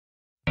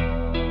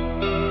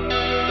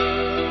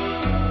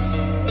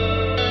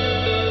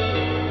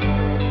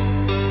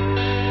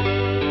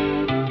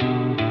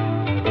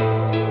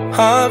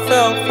I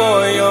fell for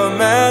your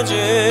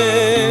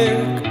magic.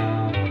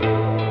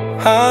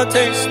 I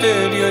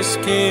tasted your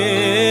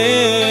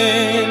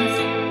skin.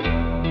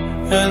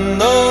 And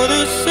though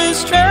this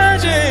is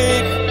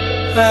tragic,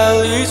 at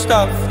least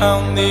I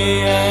found the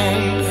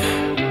end.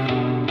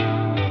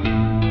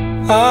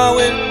 I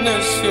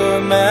witnessed your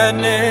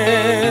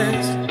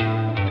madness.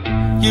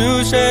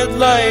 You shed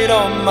light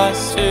on my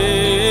sins.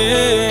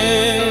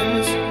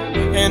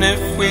 And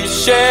if we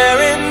share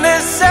in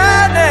this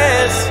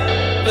sadness,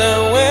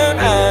 then where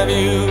have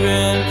you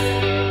been?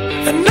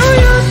 I know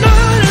you're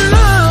not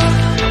alone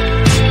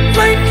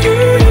like you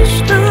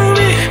used to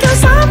be,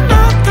 'cause I'm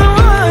not the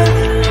one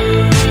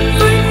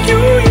like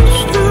you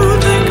used to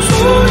think.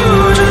 So you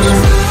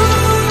just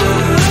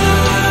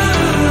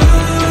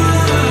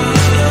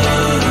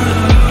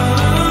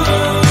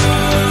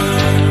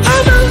I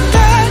know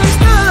that it's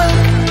not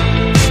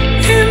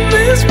in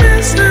this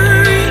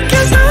mystery,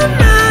 'cause I'm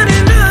not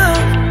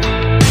enough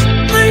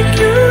like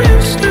you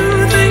used to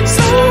think.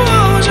 So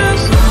I'll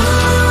just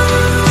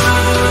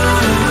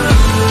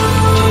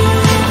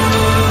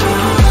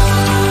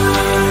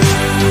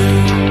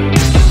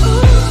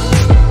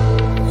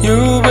you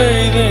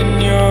bathe in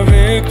your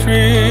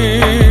victory.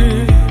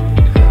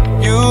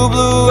 You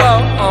blew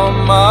out all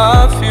my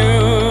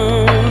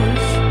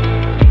fuse.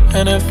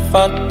 And if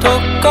I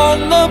took on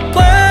the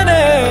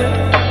planet,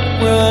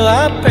 will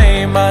I pay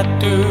my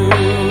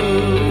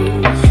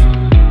dues?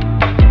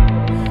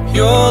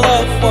 Your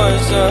love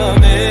was a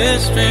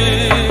mystery.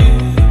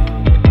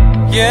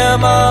 Yeah,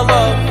 my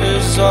love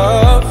is a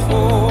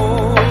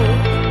fool.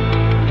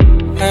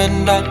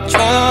 And I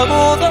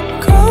travel the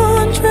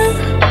country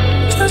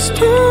just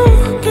to